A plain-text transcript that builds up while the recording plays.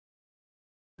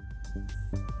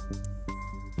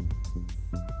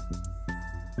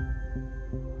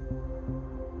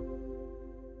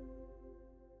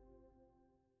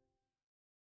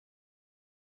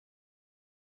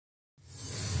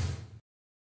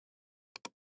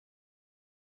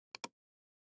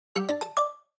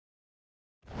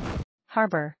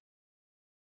Harbor.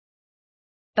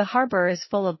 The harbor is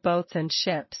full of boats and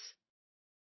ships.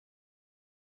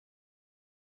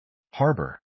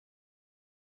 Harbor.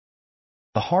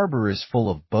 The harbor is full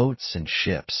of boats and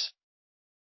ships.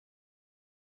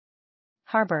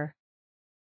 Harbor.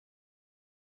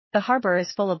 The harbor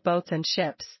is full of boats and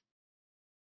ships.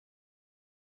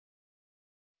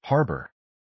 Harbor.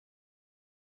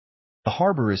 The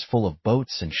harbor is full of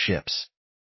boats and ships.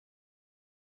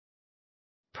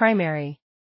 Primary.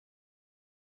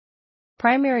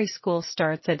 Primary school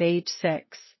starts at age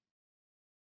 6.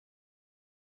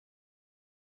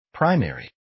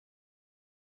 Primary.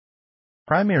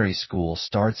 Primary school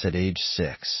starts at age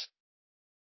 6.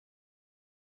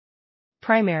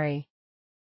 Primary.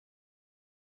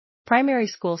 Primary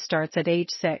school starts at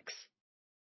age 6.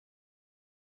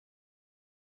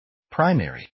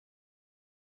 Primary.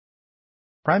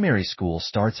 Primary school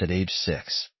starts at age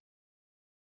 6.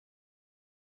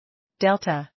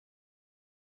 Delta.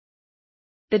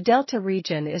 The Delta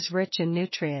region is rich in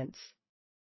nutrients.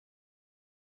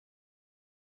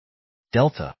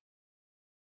 Delta.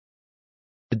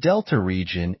 The Delta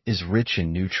region is rich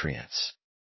in nutrients.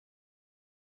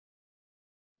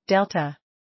 Delta.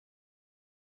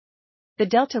 The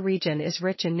Delta region is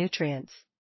rich in nutrients.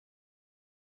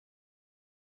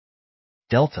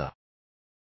 Delta.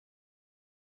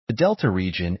 The Delta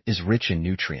region is rich in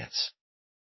nutrients.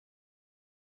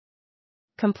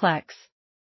 Complex.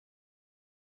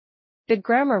 The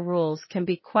grammar rules can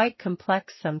be quite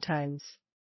complex sometimes.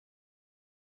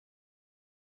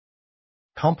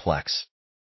 Complex.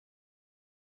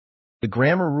 The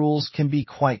grammar rules can be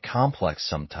quite complex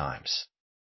sometimes.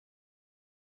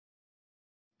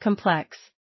 Complex.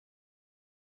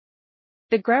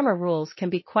 The grammar rules can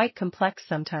be quite complex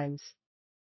sometimes.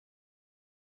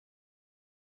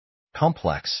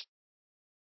 Complex.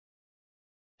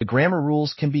 The grammar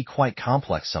rules can be quite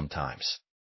complex sometimes.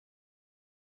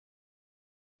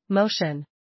 Motion.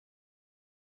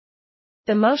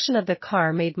 The motion of the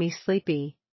car made me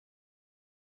sleepy.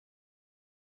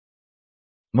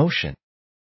 Motion.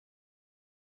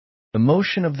 The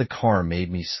motion of the car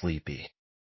made me sleepy.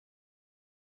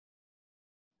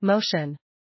 Motion.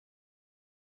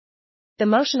 The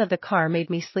motion of the car made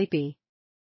me sleepy.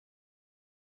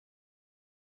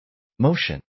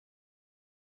 Motion.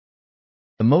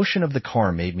 The motion of the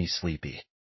car made me sleepy.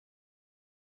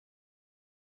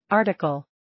 Article.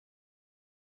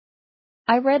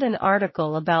 I read an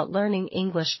article about learning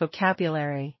English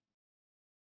vocabulary.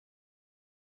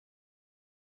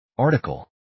 Article.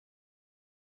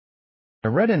 I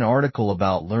read an article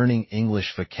about learning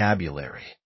English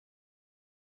vocabulary.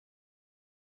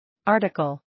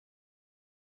 Article.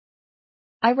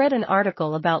 I read an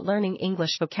article about learning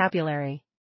English vocabulary.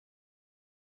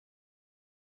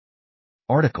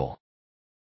 Article.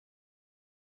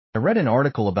 I read an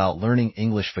article about learning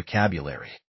English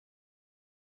vocabulary.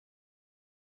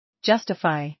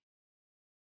 Justify.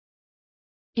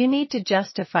 You need to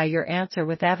justify your answer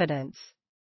with evidence.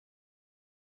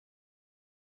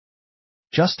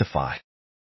 Justify.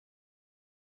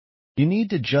 You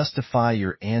need to justify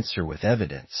your answer with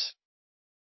evidence.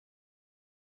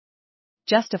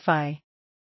 Justify.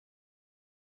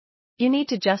 You need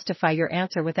to justify your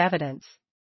answer with evidence.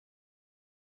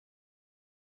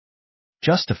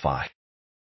 Justify.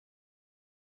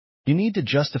 You need to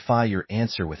justify your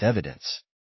answer with evidence.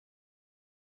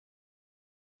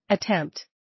 Attempt.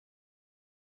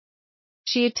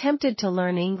 She attempted to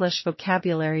learn English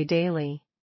vocabulary daily.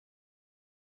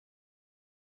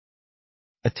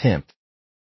 Attempt.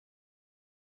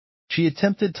 She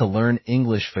attempted to learn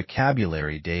English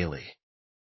vocabulary daily.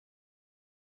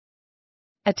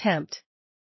 Attempt.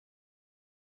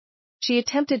 She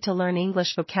attempted to learn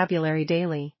English vocabulary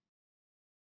daily.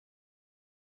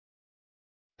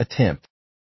 Attempt.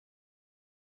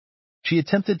 She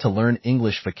attempted to learn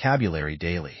English vocabulary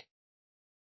daily.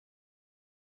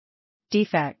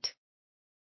 Defect.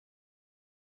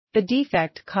 The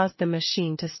defect caused the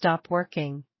machine to stop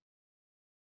working.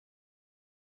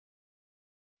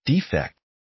 Defect.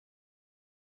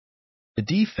 The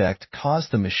defect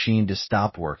caused the machine to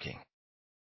stop working.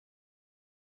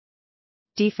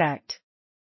 Defect.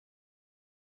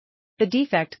 The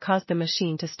defect caused the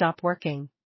machine to stop working.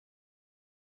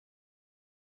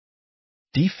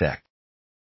 Defect.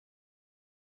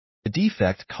 The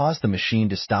defect caused the machine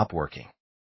to stop working.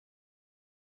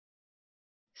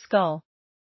 Skull.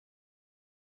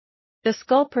 The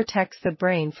skull protects the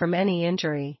brain from any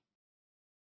injury.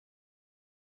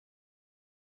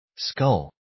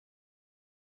 Skull.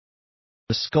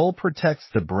 The skull protects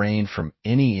the brain from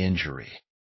any injury.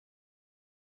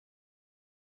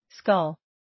 Skull.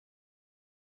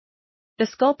 The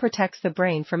skull protects the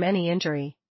brain from any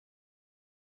injury.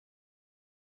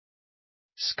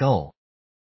 Skull.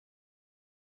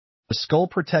 The skull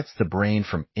protects the brain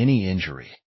from any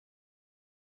injury.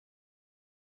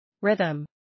 Rhythm.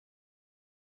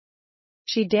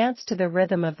 She danced to the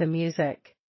rhythm of the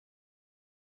music.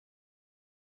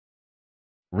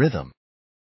 Rhythm.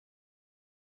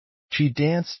 She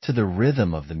danced to the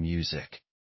rhythm of the music.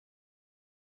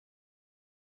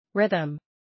 Rhythm.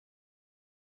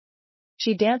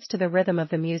 She danced to the rhythm of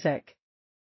the music.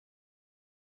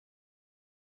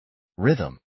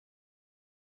 Rhythm.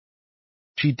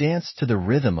 She danced to the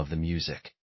rhythm of the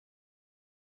music.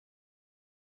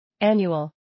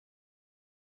 Annual.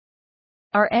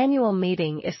 Our annual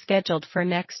meeting is scheduled for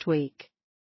next week.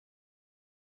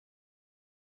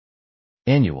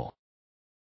 Annual.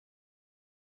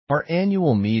 Our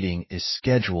annual meeting is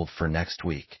scheduled for next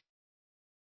week.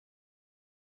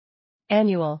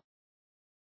 Annual.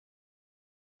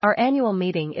 Our annual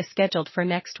meeting is scheduled for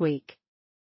next week.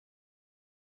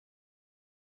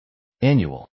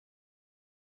 Annual.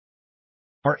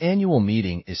 Our annual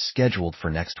meeting is scheduled for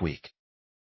next week.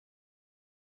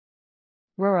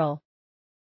 Rural.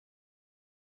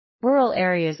 Rural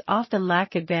areas often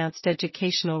lack advanced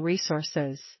educational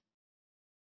resources.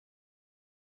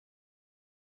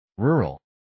 Rural.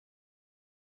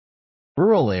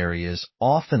 Rural areas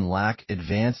often lack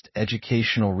advanced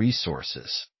educational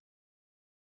resources.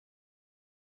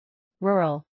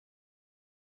 Rural.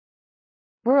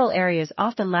 Rural areas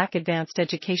often lack advanced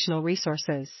educational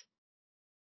resources.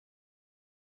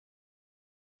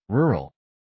 Rural.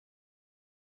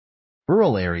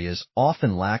 Rural areas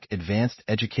often lack advanced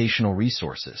educational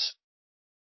resources.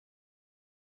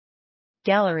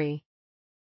 Gallery.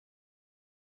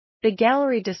 The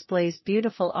gallery displays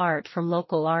beautiful art from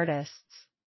local artists.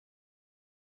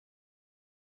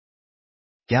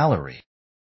 Gallery.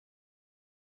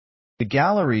 The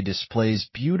gallery displays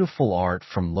beautiful art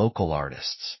from local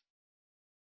artists.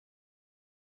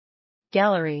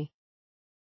 Gallery.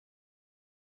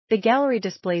 The gallery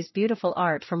displays beautiful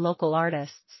art from local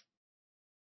artists.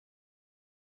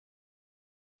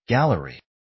 Gallery.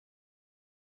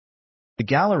 The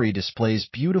gallery displays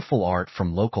beautiful art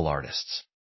from local artists.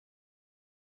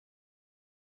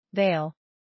 Veil.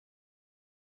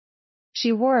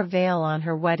 She wore a veil on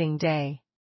her wedding day.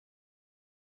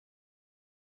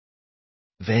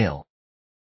 Veil.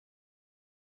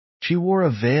 She wore a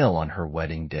veil on her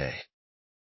wedding day.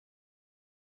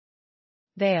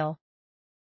 Veil.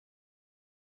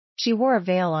 She wore a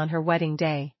veil on her wedding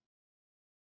day.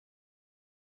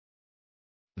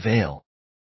 Veil.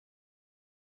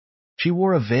 She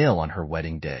wore a veil on her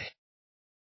wedding day.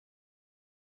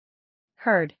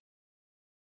 Herd.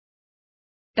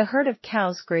 The herd of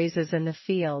cows grazes in the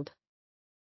field.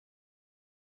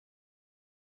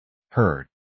 Herd.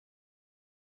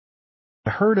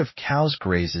 A herd of cows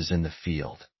grazes in the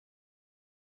field.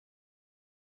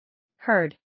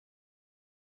 Herd.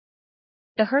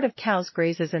 The herd of cows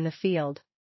grazes in the field.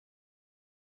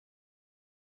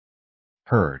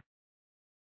 Herd.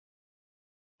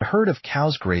 A herd of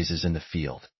cows grazes in the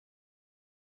field.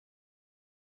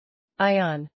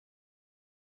 Ion.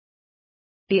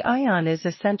 The ion is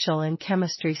essential in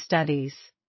chemistry studies.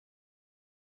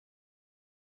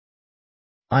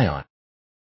 Ion.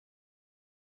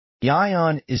 The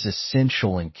ion is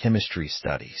essential in chemistry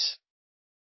studies.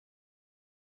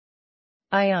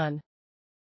 Ion.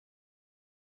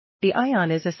 The ion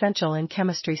is essential in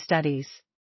chemistry studies.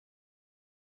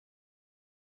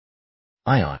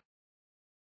 Ion.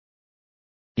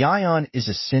 The ion is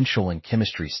essential in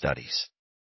chemistry studies.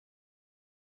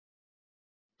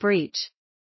 Breach.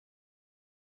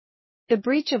 The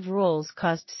breach of rules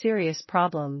caused serious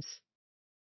problems.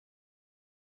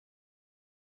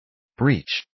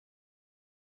 Breach.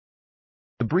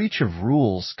 The breach of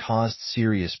rules caused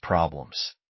serious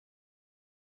problems.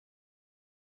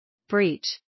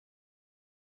 Breach.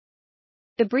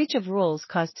 The breach of rules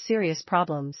caused serious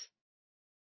problems.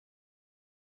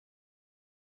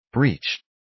 Breach.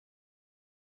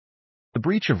 The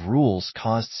breach of rules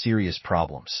caused serious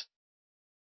problems.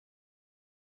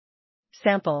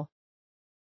 Sample.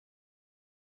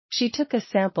 She took a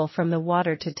sample from the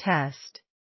water to test.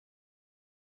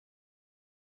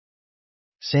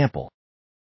 Sample.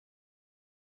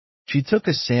 She took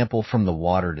a sample from the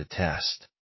water to test.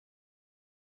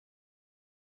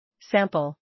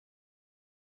 Sample.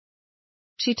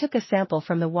 She took a sample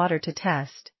from the water to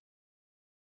test.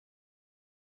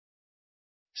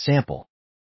 Sample.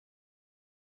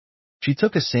 She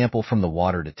took a sample from the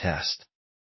water to test.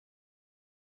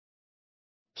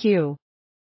 Cue.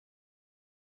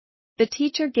 The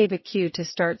teacher gave a cue to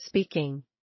start speaking.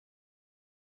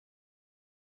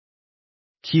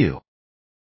 Cue.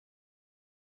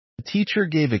 The teacher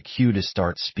gave a cue to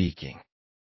start speaking.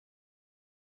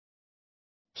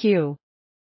 Cue.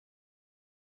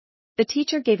 The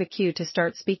teacher gave a cue to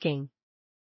start speaking.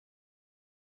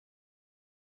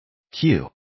 Cue.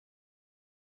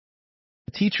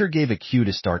 The teacher gave a cue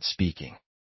to start speaking.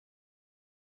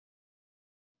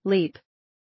 Leap.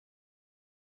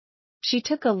 She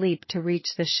took a leap to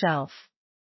reach the shelf.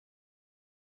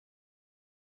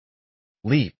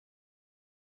 Leap.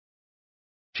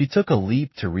 She took a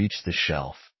leap to reach the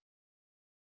shelf.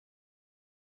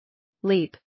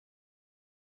 Leap.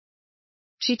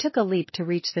 She took a leap to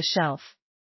reach the shelf.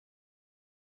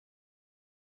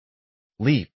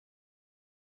 Leap.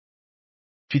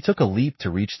 She took a leap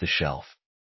to reach the shelf.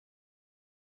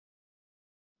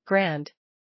 Grand.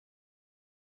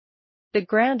 The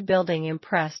grand building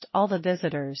impressed all the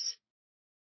visitors.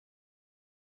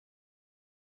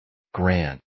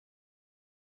 Grand.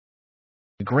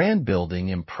 The grand building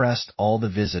impressed all the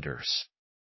visitors.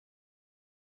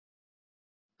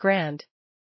 Grand.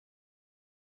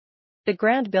 The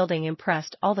grand building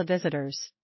impressed all the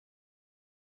visitors.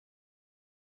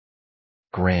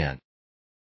 Grand.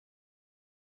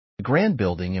 The grand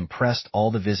building impressed all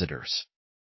the visitors.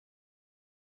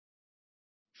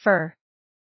 Fir.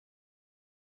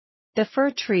 The fir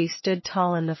tree stood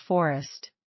tall in the forest.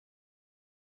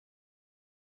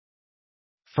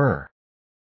 Fir.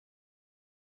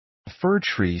 The fir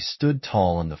tree stood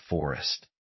tall in the forest.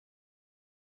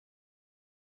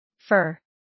 Fir.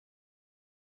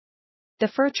 The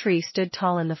fir tree stood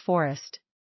tall in the forest.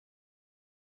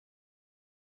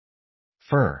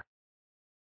 Fir.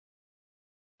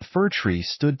 The fir tree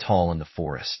stood tall in the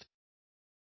forest.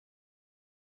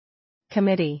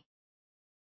 Committee.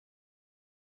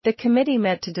 The committee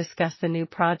met to discuss the new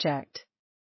project.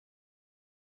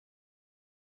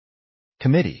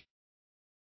 Committee.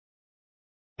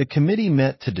 The committee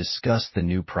met to discuss the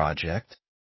new project.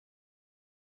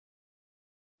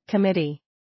 Committee.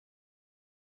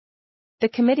 The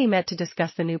committee met to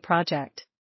discuss the new project.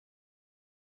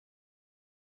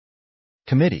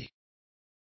 Committee.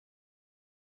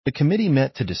 The committee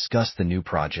met to discuss the new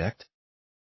project.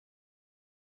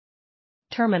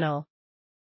 Terminal.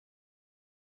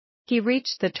 He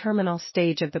reached the terminal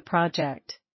stage of the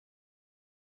project.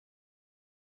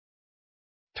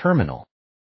 Terminal.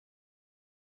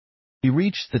 He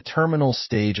reached the terminal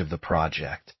stage of the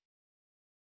project.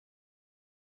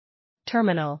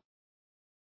 Terminal.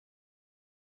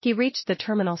 He reached the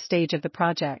terminal stage of the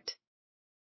project.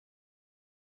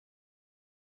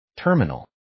 Terminal.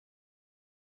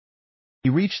 He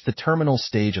reached the terminal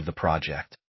stage of the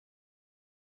project.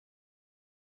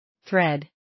 Thread.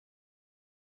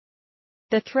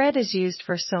 The thread is used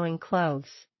for sewing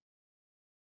clothes.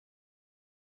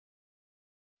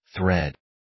 Thread.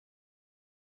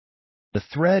 The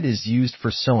thread is used for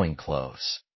sewing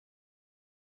clothes.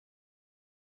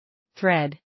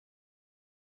 Thread.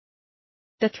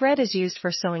 The thread is used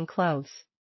for sewing clothes.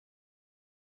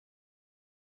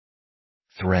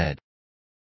 Thread.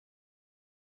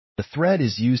 The thread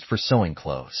is used for sewing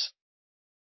clothes.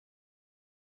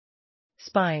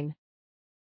 Spine.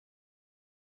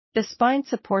 The spine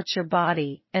supports your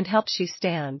body and helps you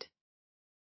stand.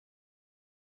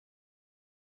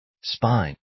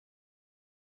 Spine.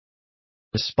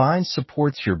 The spine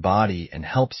supports your body and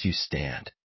helps you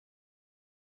stand.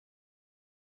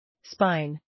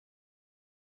 Spine.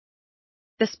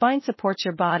 The spine supports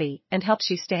your body and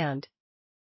helps you stand.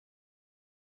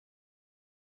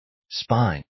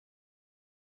 Spine.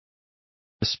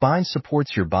 The spine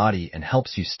supports your body and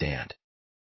helps you stand.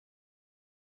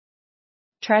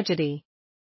 Tragedy.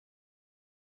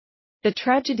 The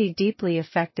tragedy deeply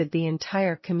affected the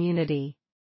entire community.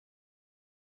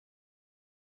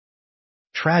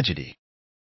 Tragedy.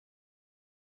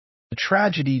 The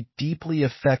tragedy deeply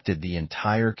affected the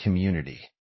entire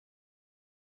community.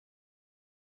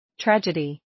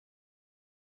 Tragedy.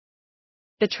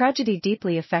 The tragedy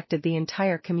deeply affected the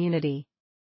entire community.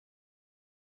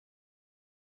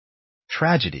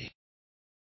 Tragedy.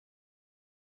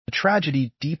 The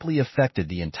tragedy deeply affected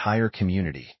the entire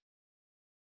community.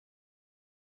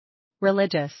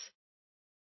 Religious.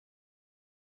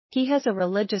 He has a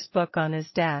religious book on his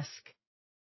desk.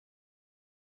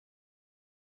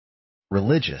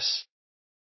 Religious.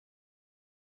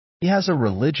 He has a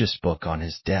religious book on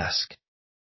his desk.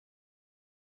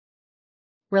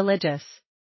 Religious.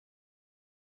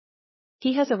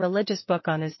 He has a religious book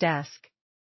on his desk.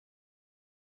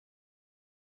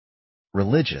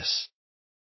 Religious.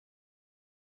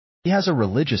 He has a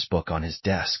religious book on his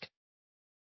desk.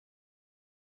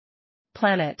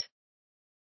 Planet.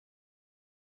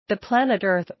 The planet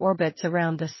Earth orbits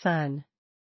around the Sun.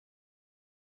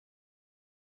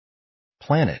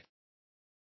 Planet.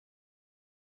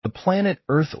 The planet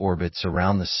Earth orbits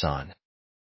around the Sun.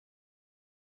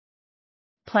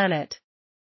 Planet.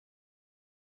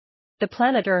 The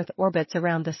planet Earth orbits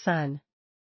around the Sun.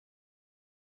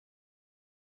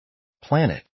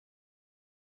 Planet.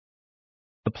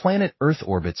 The planet Earth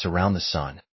orbits around the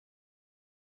Sun.